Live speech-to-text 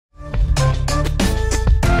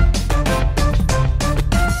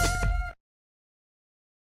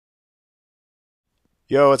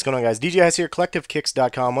Yo, what's going on, guys? DJ here,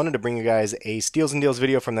 CollectiveKicks.com. Wanted to bring you guys a Steals and Deals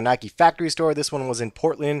video from the Nike factory store. This one was in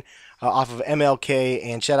Portland off of MLK,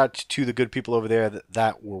 and shout out to the good people over there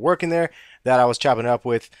that were working there that I was chopping up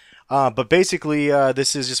with. But basically,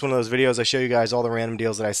 this is just one of those videos I show you guys all the random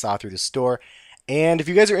deals that I saw through the store. And if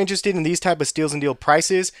you guys are interested in these type of steals and deal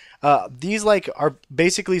prices, these are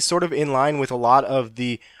basically sort of in line with a lot of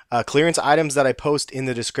the clearance items that I post in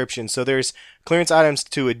the description. So there's clearance items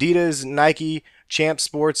to Adidas, Nike, Champ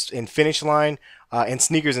Sports, and Finish Line, and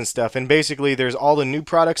sneakers and stuff. And basically there's all the new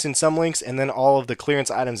products in some links and then all of the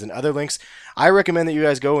clearance items in other links. I recommend that you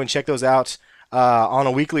guys go and check those out on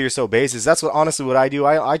a weekly or so basis. That's honestly what I do.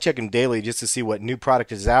 I check them daily just to see what new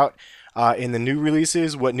product is out in the new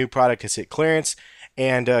releases, what new product has hit clearance,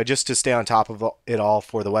 and just to stay on top of it all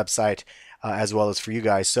for the website as well as for you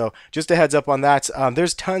guys. So just a heads up on that.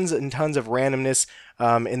 There's tons and tons of randomness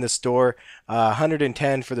in the store.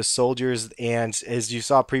 110 for the Soldiers, and as you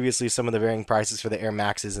saw previously, some of the varying prices for the Air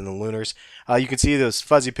Maxes and the Lunars. You can see this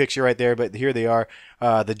fuzzy picture right there, but here they are.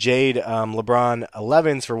 The Jade Lebron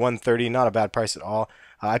 11s for 130, not a bad price at all.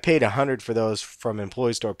 I paid 100 for those from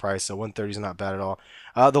employee store price, so 130 is not bad at all.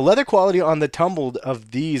 The leather quality on the tumbled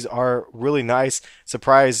of these are really nice.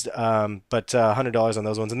 Surprised, but $100 on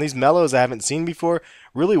those ones. And these mellows I haven't seen before.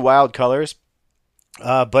 Really wild colors,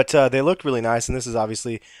 but they looked really nice. And this is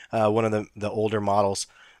obviously one of the older models.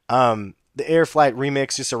 The Air Flight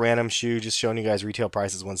Remix, just a random shoe, just showing you guys retail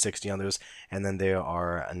prices 160 on those, and then they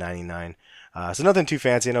are 99. So nothing too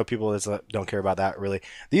fancy. I know people that don't care about that really.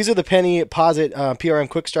 These are the Penny Posit PRM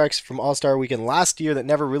Quick Strikes from All-Star Weekend last year that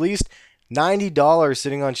never released. $90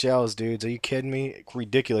 sitting on shelves, dudes. Are you kidding me?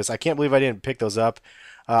 Ridiculous. I can't believe I didn't pick those up.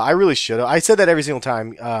 I really should have. I said that every single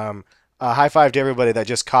time. High five to everybody that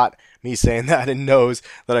just caught me saying that and knows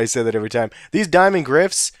that I say that every time. These Diamond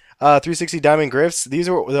Griffs, 360 Diamond Griffs, these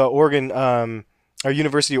are the Oregon, or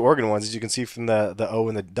University of Oregon ones, as you can see from the O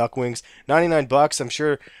and the Duck Wings. 99 bucks. I'm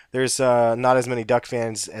sure there's not as many Duck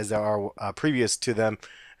fans as there are previous to them.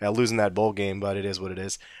 Losing that bowl game, but it is what it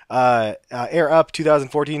is. Air Up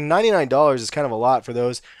 2014, $99 is kind of a lot for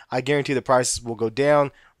those. I guarantee the prices will go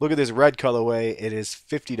down. Look at this red colorway. It is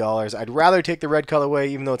 $50. I'd rather take the red colorway,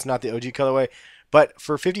 even though it's not the OG colorway. But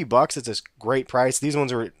for 50 bucks, it's a great price. These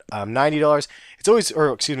ones are $90. It's always,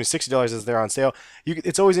 or excuse me, $60 as they're on sale.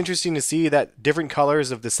 It's always interesting to see that different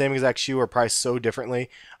colors of the same exact shoe are priced so differently.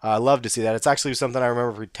 I love to see that. It's actually something I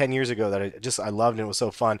remember for 10 years ago that I loved, and it was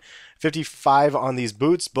so fun. 55 on these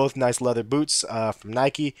boots, both nice leather boots from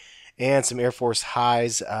Nike, and some Air Force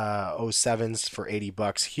Highs 07s for 80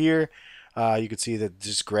 bucks here. You can see that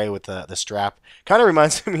just gray with the strap. Kind of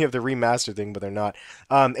reminds me of the remaster thing, but they're not.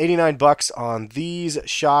 89 bucks on these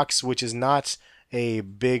Shocks, which is not a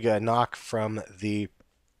big knock from the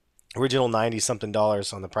original 90-something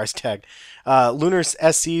dollars on the price tag. Lunar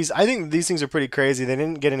SCs, I think these things are pretty crazy. They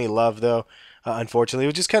didn't get any love, though, unfortunately. It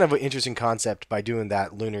was just kind of an interesting concept by doing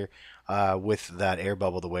that Lunar with that air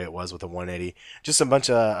bubble the way it was with the 180. Just a bunch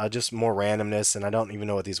of just more randomness, and I don't even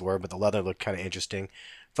know what these were, but the leather looked kind of interesting.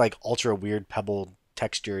 It's like ultra weird pebble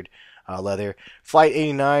textured leather. Flight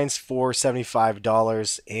 89s for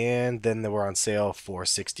 $75, and then they were on sale for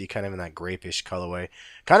 $60, kind of in that grapish colorway.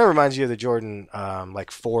 Kind of reminds you of the Jordan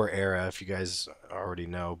 4 era, if you guys already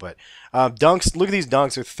know. But Dunks, look at these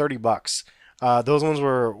Dunks, they're 30 bucks. Those ones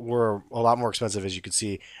were a lot more expensive, as you could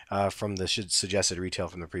see from the suggested retail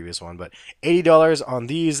from the previous one. But $80 on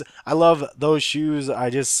these. I love those shoes.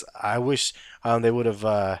 I wish they would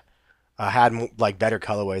have had better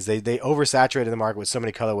colorways. They oversaturated the market with so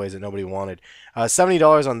many colorways that nobody wanted.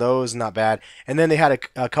 $70 on those, not bad. And then they had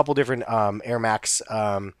a couple different Air Max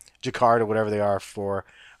Jacquard or whatever they are for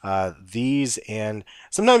these. And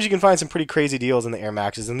sometimes you can find some pretty crazy deals in the Air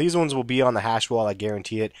Maxes. And these ones will be on the hash wall, I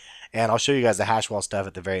guarantee it. And I'll show you guys the hash wall stuff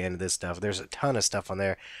at the very end of this stuff. There's a ton of stuff on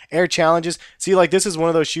there. Air Challenges. See, this is one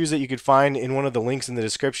of those shoes that you could find in one of the links in the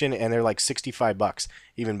description, and they're like 65 bucks,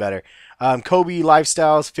 even better. Kobe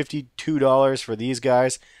Lifestyles, $52 for these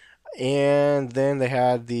guys. And then they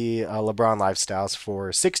had the LeBron Lifestyles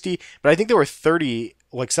for 60, but I think there were 30,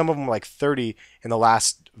 some of them were like 30 in the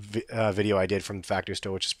last video I did from the factory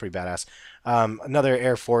store, which is pretty badass. Another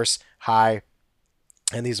Air Force High,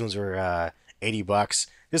 and these ones were 80 bucks.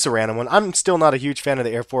 This is a random one. I'm still not a huge fan of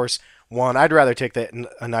the Air Force One. I'd rather take a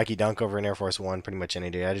Nike Dunk over an Air Force One pretty much any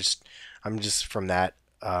day. I'm just from that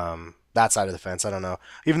that side of the fence. I don't know.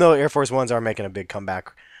 Even though Air Force Ones are making a big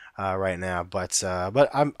comeback right now, but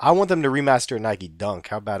I want them to remaster Nike Dunk.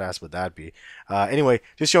 How badass would that be? Anyway,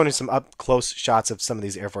 just showing you some up close shots of some of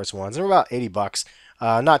these Air Force Ones. They're about 80 bucks.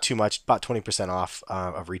 Not too much, about 20% off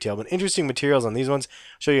of retail, but interesting materials on these ones.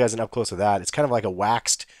 I'll show you guys an up close of that. It's kind of like a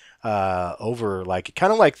waxed over, like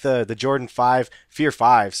kind of like the Jordan 5 Fear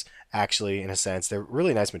 5s, actually, in a sense. They're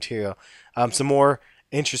really nice material. Some more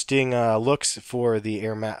interesting looks for the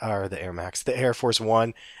the Air Force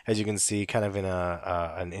One, as you can see, kind of in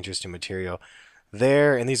an interesting material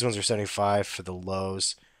there. And these ones are 75 for the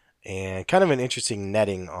lows, and kind of an interesting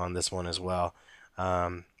netting on this one as well.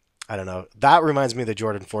 Um, I don't know. That reminds me of the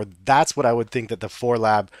Jordan 4. That's what I would think that the 4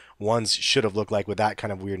 Lab ones should have looked like, with that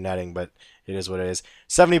kind of weird netting, but it is what it is.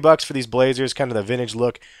 $70 for these Blazers, kind of the vintage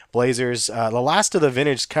look Blazers. The last of the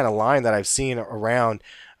vintage kind of line that I've seen around.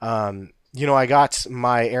 You know, I got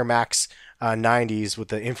my Air Max 90s with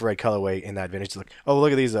the infrared colorway in that vintage look. Oh,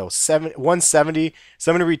 look at these though. 170.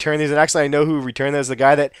 Somebody returned these, and actually I know who returned those. The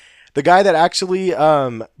guy that actually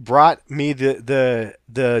brought me the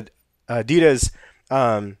Adidas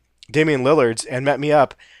Damian Lillard's and met me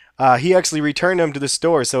up. He actually returned them to the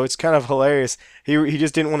store, so it's kind of hilarious. He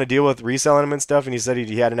just didn't want to deal with reselling them and stuff, and he said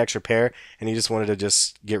he had an extra pair, and he just wanted to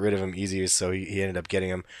just get rid of them easier, so he ended up getting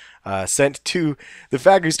them sent to the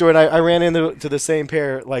factory store, and I ran into the same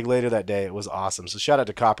pair like later that day. It was awesome. So shout out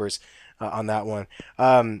to Coppers on that one.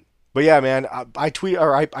 But yeah, man, I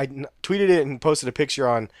tweeted it and posted a picture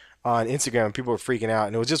on Instagram, and people were freaking out,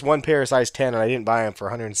 and it was just one pair size 10, and I didn't buy them for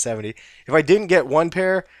 170. If I didn't get one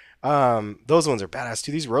pair, those ones are badass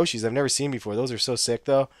too. These Roshis I've never seen before. Those are so sick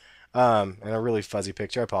though. And a really fuzzy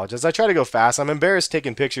picture. I apologize. I try to go fast. I'm embarrassed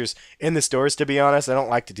taking pictures in the stores, to be honest. I don't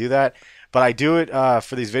like to do that, but I do it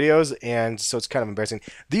for these videos, and so it's kind of embarrassing.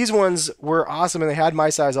 These ones were awesome, and they had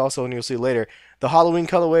my size also, and you'll see later. The Halloween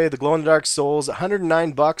colorway, the glow in the dark soles,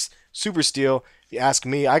 $109, super steal. If you ask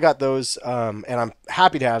me, I got those, and I'm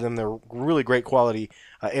happy to have them. They're really great quality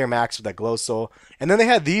Air Max with that glow sole. And then they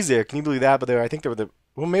had these there. Can you believe that? But I think they were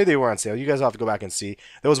well, maybe they were on sale. You guys will have to go back and see.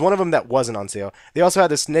 There was one of them that wasn't on sale. They also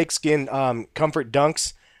had the snakeskin Comfort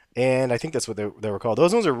Dunks, and I think that's what they were called.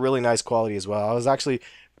 Those ones are really nice quality as well. I was actually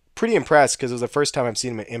pretty impressed because it was the first time I've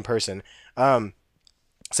seen them in person. Some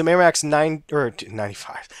Air Max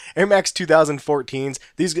 95, Air Max 2014s.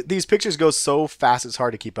 These pictures go so fast it's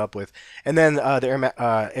hard to keep up with. And then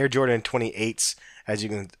the Air Jordan 28s, as you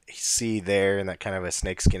can see there, and that kind of a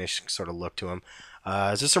snakeskinish sort of look to them.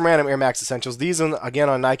 It's just some random Air Max essentials. These again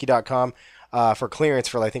on Nike.com for clearance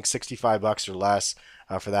for I think $65 or less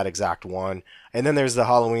for that exact one. And then there's the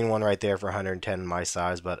Halloween one right there for 110 my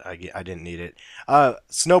size, but I didn't need it.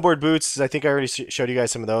 Snowboard boots, I think I already showed you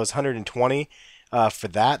guys some of those. 120 for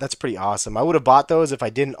that. That's pretty awesome. I would have bought those if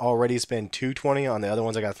I didn't already spend $220 on the other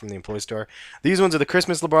ones I got from the employee store. These ones are the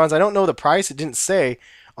Christmas LeBrons. I don't know the price. It didn't say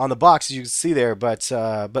on the box, as you can see there, but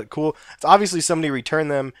cool. It's obviously somebody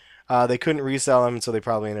returned them. They couldn't resell them, so they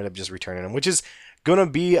probably ended up just returning them, which is going to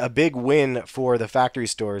be a big win for the factory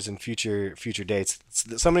stores in future dates.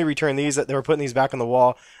 Somebody returned these. They were putting these back on the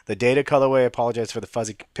wall. The Data colorway, I apologize for the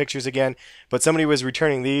fuzzy pictures again, but somebody was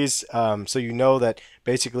returning these, so you know that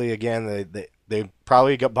basically, again, they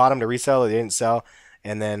probably bought them to resell, they didn't sell,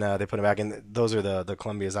 and then they put them back in. Those are the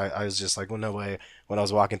Columbias. I was just like, well, no way, when I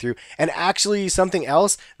was walking through. And actually, something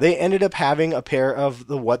else, they ended up having a pair of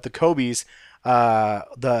the Kobe's,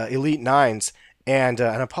 the Elite 9s, and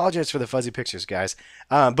I apologize for the fuzzy pictures, guys.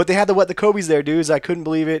 But they had the Kobe's there, dudes. I couldn't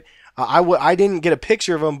believe it. I didn't get a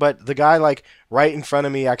picture of them, but the guy like right in front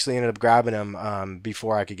of me actually ended up grabbing them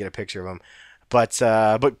before I could get a picture of them.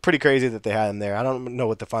 But pretty crazy that they had him there. I don't know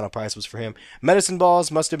what the final price was for him. Medicine balls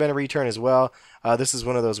must have been a return as well. This is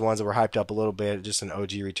one of those ones that were hyped up a little bit, just an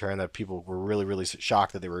OG return that people were really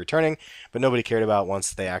shocked that they were returning, but nobody cared about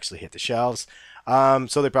once they actually hit the shelves.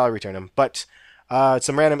 So they probably returned them. But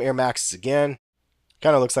some random Air Maxes again.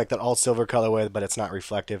 Kind of looks like that all silver colorway, but it's not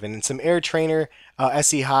reflective. And some Air Trainer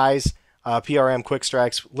SE Highs, PRM Quick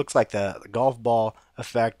Strikes. Looks like the golf ball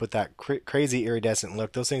effect, but that crazy iridescent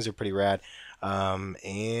look. Those things are pretty rad. And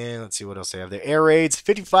let's see what else they have there. Air Raids,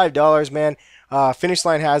 $55, man. Finish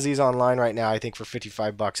Line has these online right now, I think, for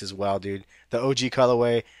 $55 as well, dude. The OG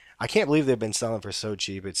colorway. I can't believe they've been selling for so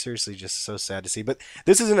cheap. It's seriously just so sad to see. But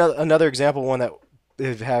this is another example, one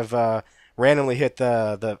that have randomly hit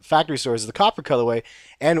the factory stores, the copper colorway,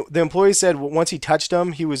 and the employee said once he touched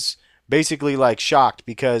them, he was basically like shocked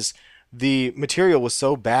because the material was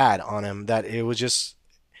so bad on him that it was just,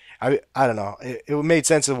 I don't know, it made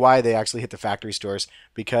sense of why they actually hit the factory stores,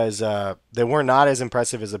 because they were not as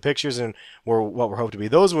impressive as the pictures and were what were hoped to be.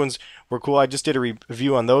 Those ones were cool. I just did a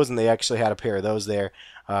review on those, and they actually had a pair of those there.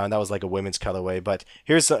 That was like a women's colorway. But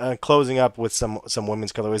here's closing up with some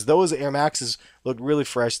women's colorways. Those Air Maxes look really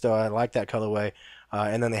fresh, though. I like that colorway.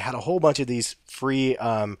 And then they had a whole bunch of these free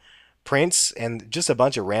prints and just a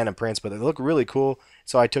bunch of random prints, but they look really cool.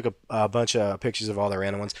 So I took a bunch of pictures of all the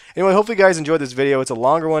random ones. Anyway, hopefully you guys enjoyed this video. It's a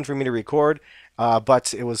longer one for me to record.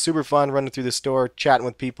 but it was super fun running through the store, chatting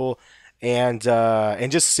with people, and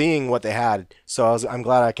just seeing what they had. So I'm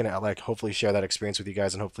glad I can like hopefully share that experience with you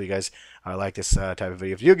guys, and hopefully you guys like this type of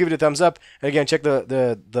video. If you do, give it a thumbs up, and again, check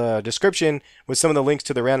the description with some of the links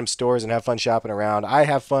to the random stores and have fun shopping around. I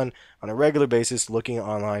have fun on a regular basis looking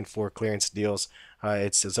online for clearance deals.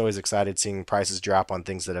 It's always excited seeing prices drop on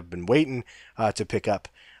things that I've been waiting to pick up.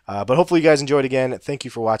 But hopefully you guys enjoyed again. Thank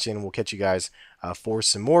you for watching. We'll catch you guys for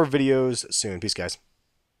some more videos soon. Peace, guys.